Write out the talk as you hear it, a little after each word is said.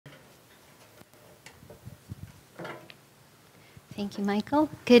Thank you, Michael.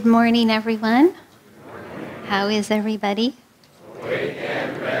 Good morning, everyone. How is everybody? Awake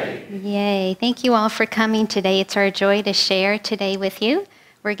and ready. Yay. Thank you all for coming today. It's our joy to share today with you.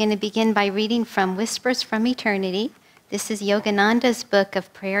 We're going to begin by reading from Whispers from Eternity. This is Yogananda's book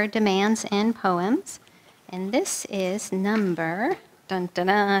of prayer demands and poems. And this is number,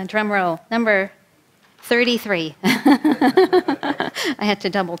 drum roll, number 33. I had to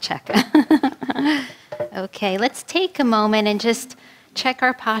double check. Okay, let's take a moment and just check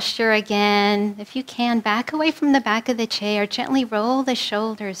our posture again. If you can, back away from the back of the chair. Gently roll the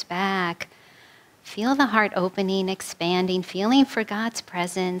shoulders back. Feel the heart opening, expanding, feeling for God's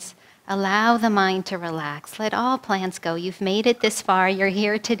presence. Allow the mind to relax. Let all plans go. You've made it this far. You're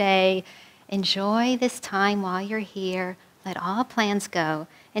here today. Enjoy this time while you're here. Let all plans go.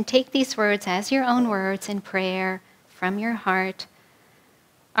 And take these words as your own words in prayer from your heart.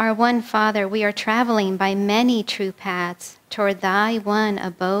 Our one Father, we are traveling by many true paths toward thy one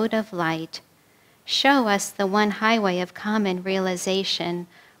abode of light. Show us the one highway of common realization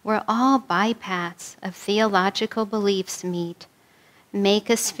where all bypaths of theological beliefs meet. Make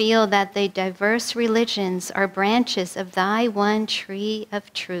us feel that the diverse religions are branches of thy one tree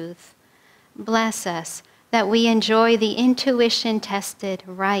of truth. Bless us that we enjoy the intuition-tested,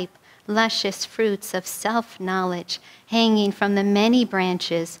 ripe, luscious fruits of self-knowledge hanging from the many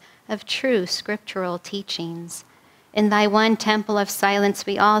branches of true scriptural teachings. In thy one temple of silence,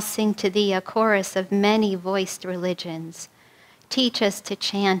 we all sing to thee a chorus of many-voiced religions. Teach us to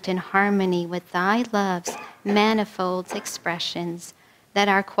chant in harmony with thy love's manifold expressions, that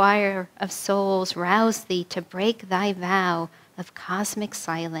our choir of souls rouse thee to break thy vow of cosmic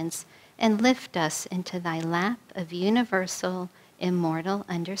silence and lift us into thy lap of universal immortal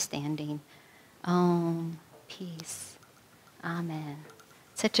understanding. Om, peace. Amen.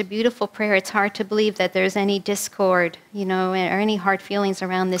 Such a beautiful prayer. It's hard to believe that there's any discord, or any hard feelings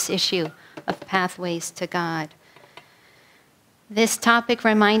around this issue of pathways to God. This topic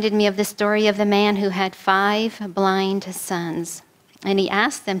reminded me of the story of the man who had 5 blind sons, and he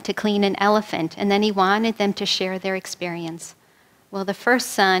asked them to clean an elephant, and then he wanted them to share their experience. Well, the first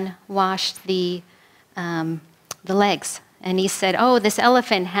son washed the legs. And he said, oh, this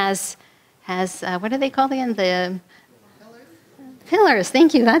elephant has what are they called again? The pillars.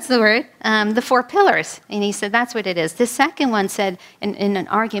 Thank you, that's the word. The 4 pillars. And he said, that's what it is. The second one said in an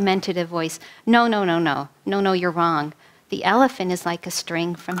argumentative voice, no, you're wrong. The elephant is like a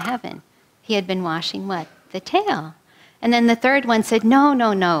string from heaven. He had been washing what? The tail. And then the third one said,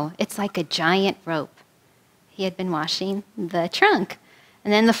 no, it's like a giant rope. He had been washing the trunk.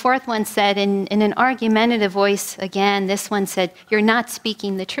 And then the fourth one said, in an argumentative voice again, this one said, you're not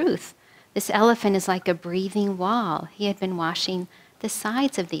speaking the truth. This elephant is like a breathing wall. He had been washing the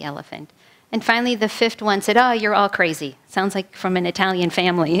sides of the elephant. And finally, the fifth one said, oh, you're all crazy. Sounds like from an Italian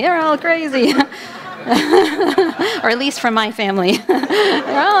family. You're all crazy. Or at least from my family.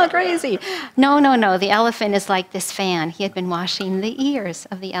 You're all crazy. No. The elephant is like this fan. He had been washing the ears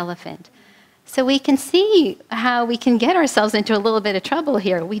of the elephant. So we can see how we can get ourselves into a little bit of trouble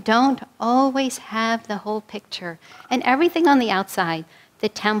here. We don't always have the whole picture. And everything on the outside, the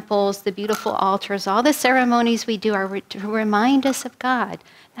temples, the beautiful altars, all the ceremonies we do are to remind us of God.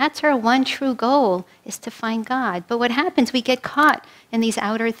 That's our one true goal, is to find God. But what happens, we get caught in these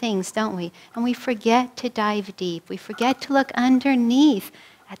outer things, don't we? And we forget to dive deep. We forget to look underneath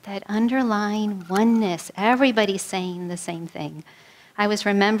at that underlying oneness. Everybody's saying the same thing. I was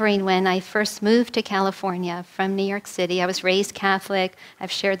remembering when I first moved to California from New York City. I was raised Catholic. I've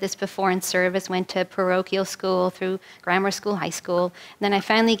shared this before in service, went to parochial school through grammar school, high school. And then I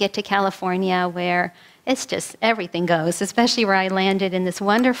finally get to California where it's just everything goes, especially where I landed in this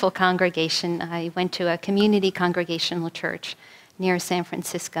wonderful congregation. I went to a community congregational church near San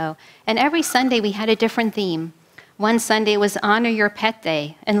Francisco. And every Sunday we had a different theme. One Sunday was Honor Your Pet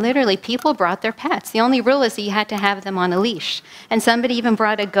Day, and literally people brought their pets. The only rule is that you had to have them on a leash. And somebody even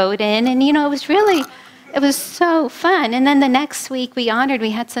brought a goat in, and it was so fun. And then the next week we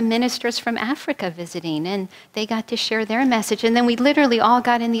had some ministers from Africa visiting, and they got to share their message. And then we literally all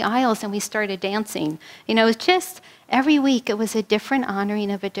got in the aisles and we started dancing. It was just every week it was a different honoring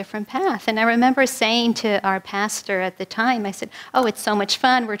of a different path. And I remember saying to our pastor at the time, I said, oh, it's so much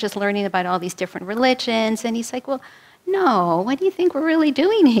fun. We're just learning about all these different religions. And he's like, well, no, what do you think we're really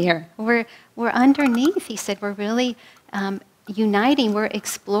doing here? We're underneath. He said, we're really uniting, we're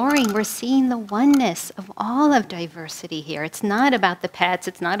exploring, we're seeing the oneness of all of diversity here. It's not about the pets,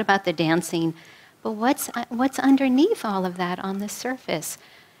 it's not about the dancing, but what's underneath all of that on the surface?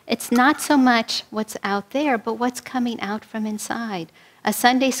 It's not so much what's out there, but what's coming out from inside. A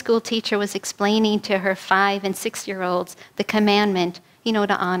Sunday school teacher was explaining to her 5- and 6-year-olds the commandment,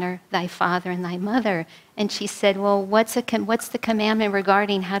 to honor thy father and thy mother. And she said, well, what's the commandment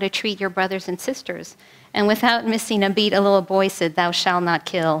regarding how to treat your brothers and sisters? And without missing a beat, a little boy said, thou shalt not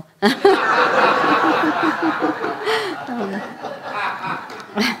kill.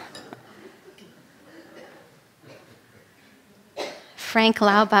 Frank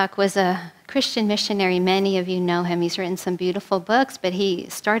Laubach was a Christian missionary. Many of you know him. He's written some beautiful books, but he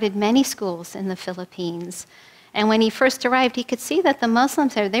started many schools in the Philippines. And when he first arrived, he could see that the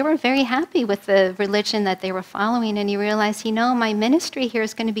Muslims there, they were very happy with the religion that they were following. And he realized, my ministry here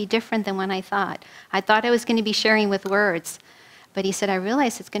is going to be different than what I thought. I thought I was going to be sharing with words. But he said, I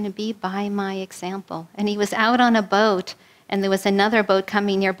realized it's going to be by my example. And he was out on a boat, and there was another boat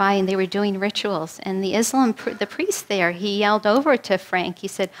coming nearby, and they were doing rituals. And the priest there, he yelled over to Frank. He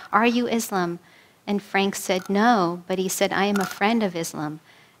said, are you Islam? And Frank said, no. But he said, I am a friend of Islam.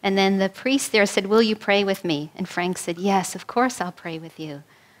 And then the priest there said, will you pray with me? And Frank said, yes, of course I'll pray with you.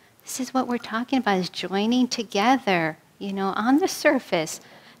 This is what we're talking about, is joining together, on the surface.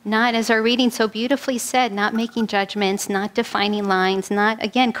 Not, as our reading so beautifully said, not making judgments, not defining lines, not,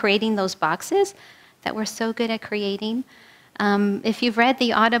 again, creating those boxes that we're so good at creating. If you've read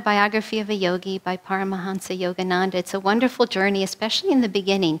The Autobiography of a Yogi by Paramahansa Yogananda, it's a wonderful journey, especially in the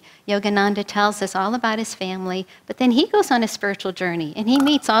beginning. Yogananda tells us all about his family, but then he goes on a spiritual journey, and he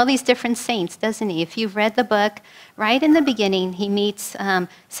meets all these different saints, doesn't he? If you've read the book, right in the beginning, he meets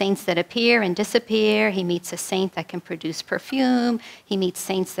saints that appear and disappear. He meets a saint that can produce perfume. He meets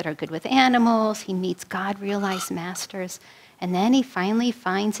saints that are good with animals. He meets God-realized masters. And then he finally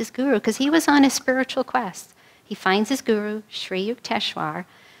finds his guru, because he was on a spiritual quest. He finds his guru, Sri Yukteswar,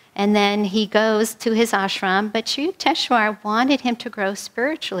 and then he goes to his ashram, but Sri Yukteswar wanted him to grow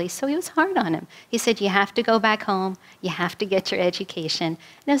spiritually, so he was hard on him. He said, you have to go back home, you have to get your education.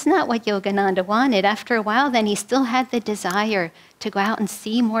 And it was not what Yogananda wanted. After a while, then he still had the desire to go out and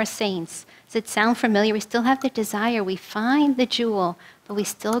see more saints. Does it sound familiar? We still have the desire. We find the jewel, but we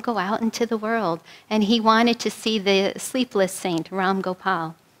still go out into the world. And he wanted to see the sleepless saint, Ram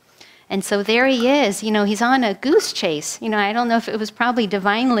Gopal. And so there he is, he's on a goose chase. I don't know if it was probably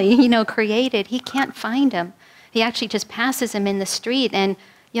divinely, created. He can't find him. He actually just passes him in the street, and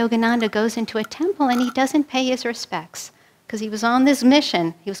Yogananda goes into a temple, and he doesn't pay his respects because he was on this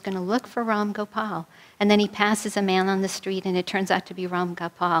mission. He was going to look for Ram Gopal. And then he passes a man on the street, and it turns out to be Ram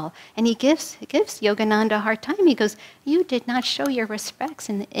Gopal. And he gives Yogananda a hard time. He goes, you did not show your respects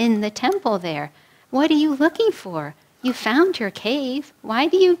in the temple there. What are you looking for? You found your cave. Why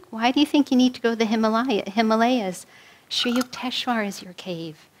do you think you need to go to the Himalayas? Sri Yukteswar is your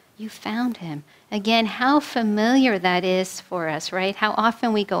cave. You found him. Again, how familiar that is for us, right? How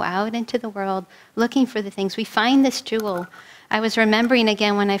often we go out into the world looking for the things. We find this jewel. I was remembering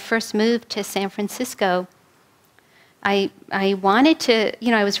again when I first moved to San Francisco, I wanted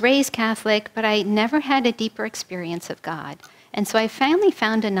to, I was raised Catholic, but I never had a deeper experience of God. And so I finally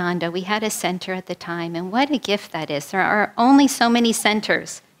found Ananda. We had a center at the time, and what a gift that is. There are only so many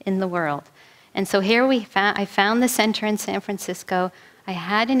centers in the world. And so here I found the center in San Francisco. I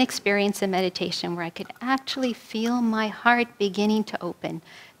had an experience in meditation where I could actually feel my heart beginning to open.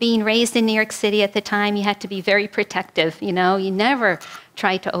 Being raised in New York City at the time, you had to be very protective, You never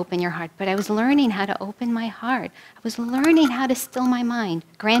tried to open your heart. But I was learning how to open my heart. I was learning how to still my mind.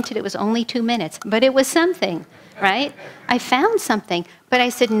 Granted, it was only 2 minutes, but it was something. Right? I found something, but I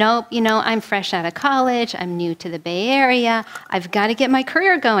said, nope, I'm fresh out of college, I'm new to the Bay Area, I've got to get my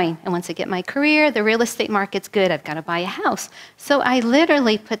career going. And once I get my career, the real estate market's good, I've got to buy a house. So I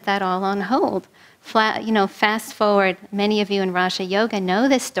literally put that all on hold. Fast forward, many of you in Raja Yoga know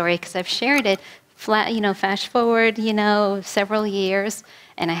this story because I've shared it. Fast forward, several years,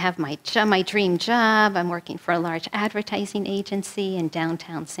 and I have my dream job. I'm working for a large advertising agency in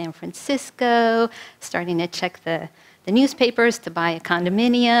downtown San Francisco, starting to check the newspapers to buy a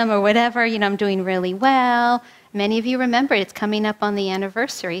condominium or whatever. I'm doing really well. Many of you remember it's coming up on the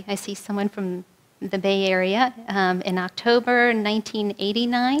anniversary. I see someone from the Bay Area. In October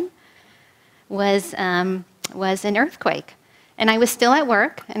 1989 was an earthquake. And I was still at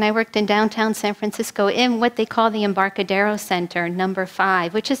work, and I worked in downtown San Francisco in what they call the Embarcadero Center, number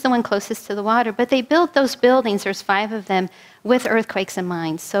 5, which is the one closest to the water. But they built those buildings, there's 5 of them, with earthquakes in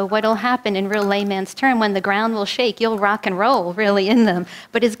mind. So what will happen in real layman's term, when the ground will shake, you'll rock and roll really in them.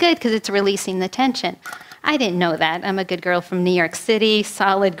 But it's good because it's releasing the tension. I didn't know that. I'm a good girl from New York City,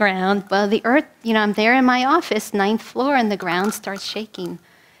 solid ground. Well, the earth, I'm there in my office, 9th floor, and the ground starts shaking.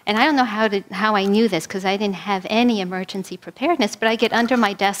 And I don't know how I knew this because I didn't have any emergency preparedness, but I get under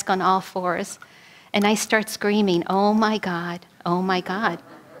my desk on all 4s, and I start screaming, oh my God, Oh my God.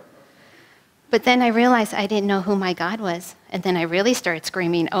 But then I realized I didn't know who my God was. And then I really started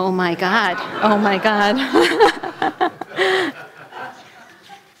screaming, oh my God, oh my God.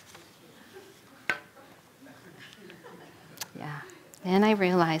 Yeah. Then I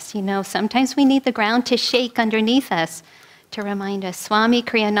realized, sometimes we need the ground to shake underneath us to remind us. Swami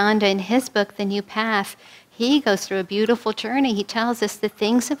Kriyananda, in his book, The New Path, he goes through a beautiful journey. He tells us the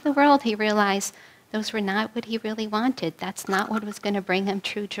things of the world, he realized those were not what he really wanted. That's not what was going to bring him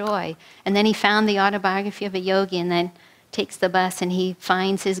true joy. And then he found the autobiography of a yogi and then takes the bus and he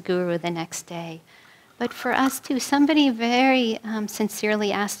finds his guru the next day. But for us too, somebody very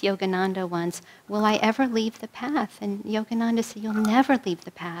sincerely asked Yogananda once, will I ever leave the path? And Yogananda said, you'll never leave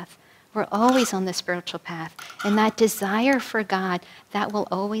the path. We're always on the spiritual path. And that desire for God, that will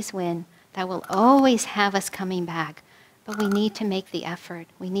always win. That will always have us coming back. But we need to make the effort.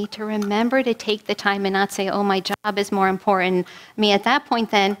 We need to remember to take the time and not say, oh, my job is more important. At that point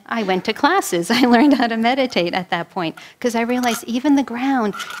then, I went to classes. I learned how to meditate at that point. Because I realized even the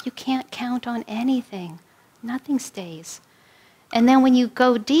ground, you can't count on anything. Nothing stays. And then when you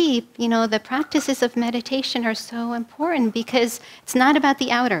go deep, the practices of meditation are so important because it's not about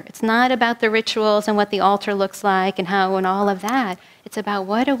the outer. It's not about the rituals and what the altar looks like and how and all of that. It's about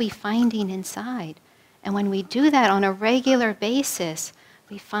what are we finding inside. And when we do that on a regular basis,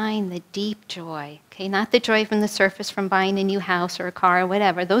 we find the deep joy, okay? Not the joy from the surface from buying a new house or a car or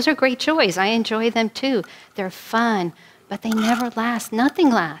whatever. Those are great joys. I enjoy them too. They're fun, but they never last. Nothing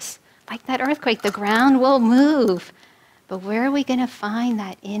lasts. Like that earthquake, the ground will move. But where are we going to find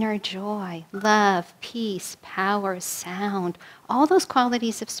that inner joy, love, peace, power, sound, all those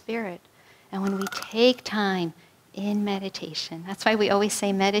qualities of spirit? And when we take time in meditation. That's why we always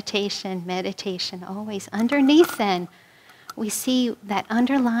say meditation, meditation, always. Underneath then, we see that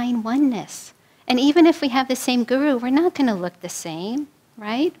underlying oneness. And even if we have the same guru, we're not going to look the same,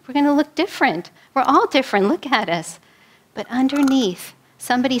 right? We're going to look different. We're all different. Look at us. But underneath,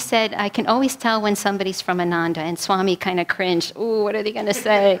 somebody said, I can always tell when somebody's from Ananda. And Swami kind of cringed. Ooh, what are they going to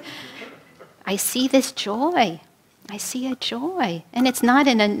say? I see this joy. I see a joy. And it's not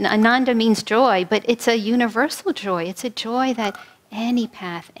Ananda means joy, but it's a universal joy. It's a joy that any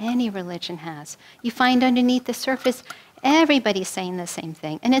path, any religion has. You find underneath the surface, everybody's saying the same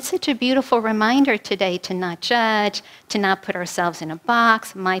thing. And it's such a beautiful reminder today to not judge, to not put ourselves in a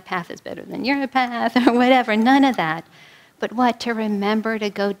box. My path is better than your path, or whatever. None of that. But what? To remember to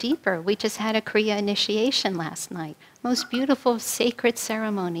go deeper. We just had a Kriya initiation last night. Most beautiful sacred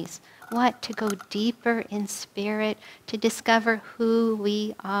ceremonies. What? To go deeper in spirit, to discover who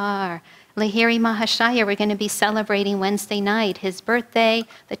we are. Lahiri Mahashaya, we're going to be celebrating Wednesday night, his birthday,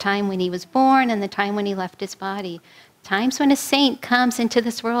 the time when he was born, and the time when he left his body. Times when a saint comes into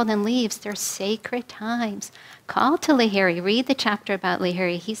this world and leaves, they're sacred times. Call to Lahiri, read the chapter about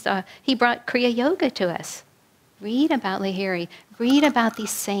Lahiri. He brought Kriya Yoga to us. Read about Lahiri, read about these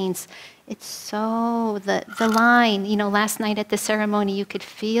saints. It's so, the line, last night at the ceremony, you could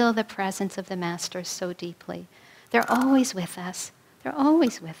feel the presence of the Masters so deeply. They're always with us. They're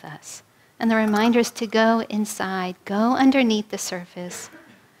always with us. And the reminder is to go inside, go underneath the surface,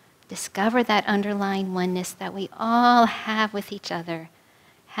 discover that underlying oneness that we all have with each other.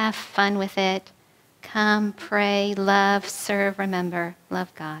 Have fun with it. Come, pray, love, serve, remember,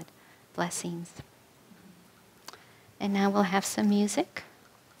 love God. Blessings. And now we'll have some music.